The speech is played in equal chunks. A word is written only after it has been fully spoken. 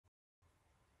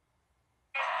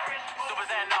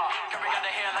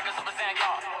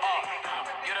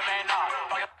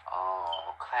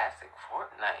Oh, classic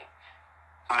Fortnite.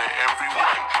 Every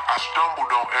way, I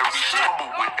stumbled on every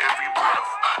stumble with every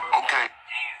breath. Okay.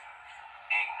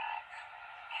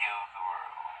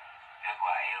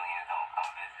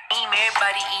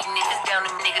 Everybody eating it, it's down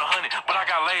to nigga 100, but I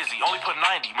got lazy. Only put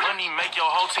 90. Money make your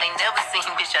whole team. ain't never seen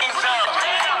bitch. And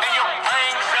your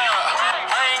brains up.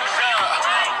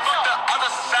 Fuck the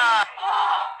other side.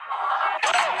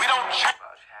 We don't check.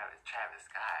 Travis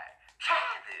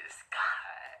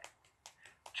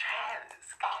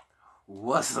Scott.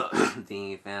 What's up,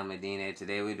 Dean family? Dean here.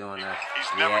 Today we're doing a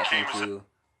reaction to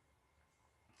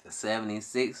the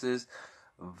 76ers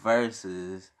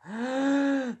versus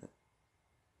a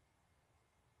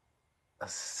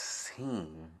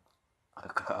team,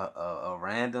 a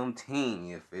random team,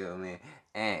 you feel me?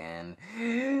 And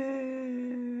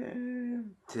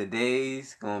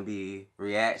today's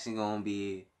reaction gonna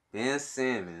be Ben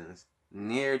Simmons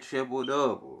near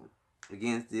triple-double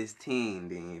against this team,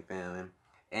 Dean family.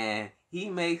 And he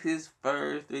makes his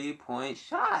first 3-point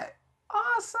shot.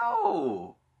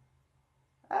 Also,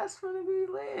 that's gonna be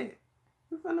lit.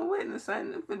 We're gonna witness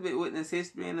something. We're gonna witness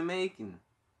history in the making.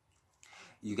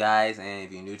 You guys, and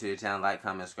if you're new to the channel, like,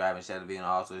 comment, subscribe, and share the video on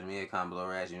all social media. Comment below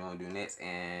what you want to do next,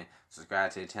 and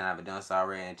subscribe to the channel if you haven't done so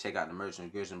already, and check out the merch in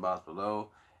the description box below.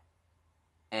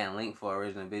 And link for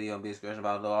original video in the description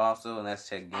box below also. And let's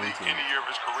check game 2. In the year of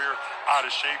his career, out of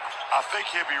shape, I think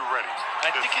he'll be ready. I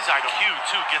think his IQ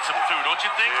too gets him through, don't you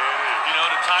think? Yeah, it is. You know,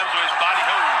 the times where his body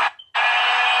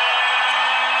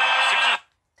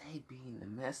They beating the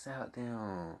mess out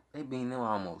them. They beating them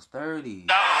almost 30.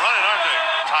 out and running, aren't they?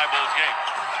 Tybalt's game.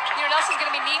 You know, what's going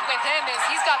to be neat with him is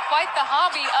he's got quite the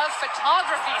hobby of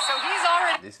photography, so he's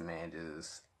already... This man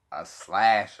just a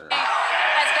slasher.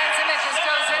 As Ben Simmons just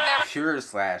goes in there. Pure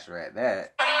slasher at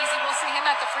that. Pretty easy. We'll see him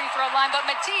at the free throw line. But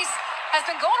Matisse has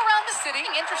been going around the city.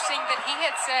 Interesting that he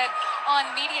had said on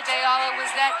Media Day, Alla,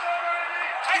 was that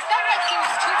he felt like he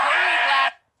was too worried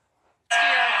last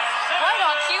year. Right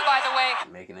on cue, by the way.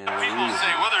 Making it look People easy.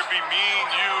 say, whether it be me,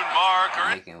 you, and Mark,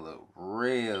 or Making it look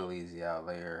real easy out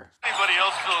there. anybody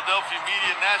else, Philadelphia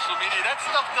media, national media, that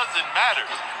stuff doesn't matter.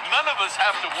 None of us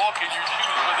have to walk in your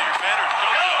shoes, whether you're Ben or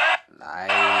Joe.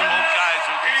 Nice. Both guys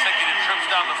with consecutive trips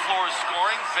down the floor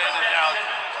scoring. Ben and now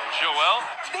Joel.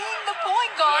 Being the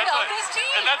point guard of this team.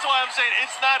 And that's why I'm saying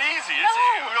it's not easy.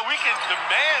 We can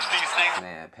demand these things.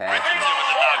 Man, Rick's pass. with the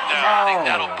knockdown. I think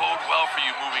that'll bode well for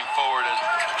you moving forward as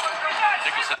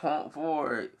Nicholson Point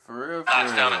forward. For real, for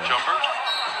knocks down a real. jumper.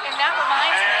 And that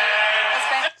reminds me, as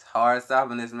Ben It's hard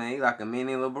stopping this man. He like a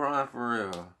mini LeBron for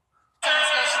real. Simmons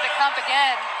goes to the cup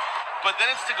again. But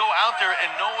then it's to go out there and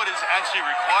know what is actually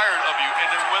required of you, and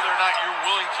then whether or not you're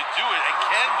willing to do it and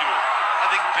can do it. I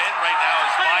think Ben right now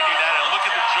is finding that, and look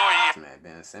at the joy he This man,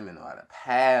 Ben Simmons know how to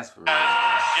pass for real.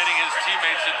 has getting his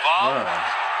teammates involved. Bruh.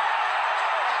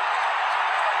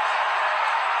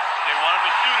 They want him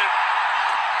to shoot it.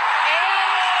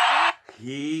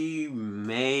 He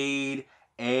made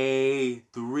a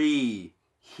 3.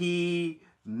 He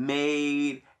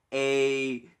made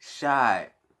a shot.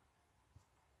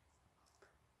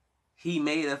 He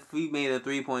made a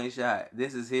 3-point shot.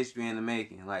 This is history in the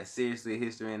making. Like, seriously,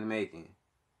 history in the making.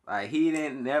 Like, he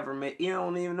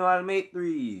don't even know how to make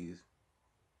threes.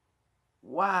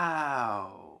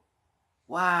 Wow.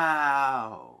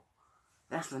 Wow.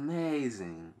 That's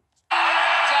amazing.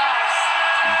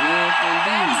 Ben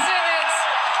Simmons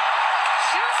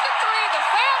shoots the 3. The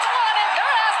fans want it.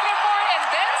 They're asking for it, and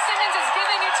Ben Simmons is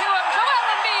giving it to him. Joel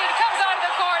Embiid comes onto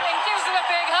the court and gives him a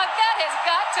big hug. That has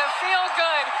got to feel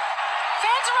good.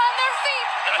 Fans are on their feet.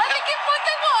 Let me get what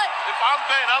they want. If I'm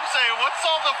Ben, I'm saying, what's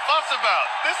all the fuss about?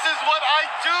 This is what I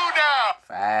do now.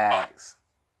 Facts.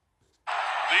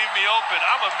 Leave me open.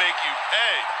 I'm going to make you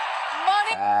pay.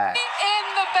 Money Facts. in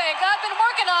the bank. I've been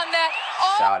working on that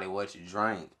all Shawty, what you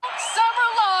drink? summer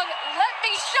long. Let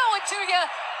me show it to you,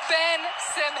 Ben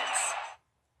Simmons.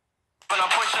 When I'm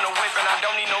pushing a whip and I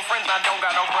don't need no friends, I don't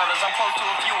got no brothers. I'm close to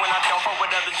a few and I don't fuck with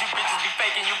others. You bitches be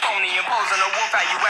faking, you phony, imposing a wolf how you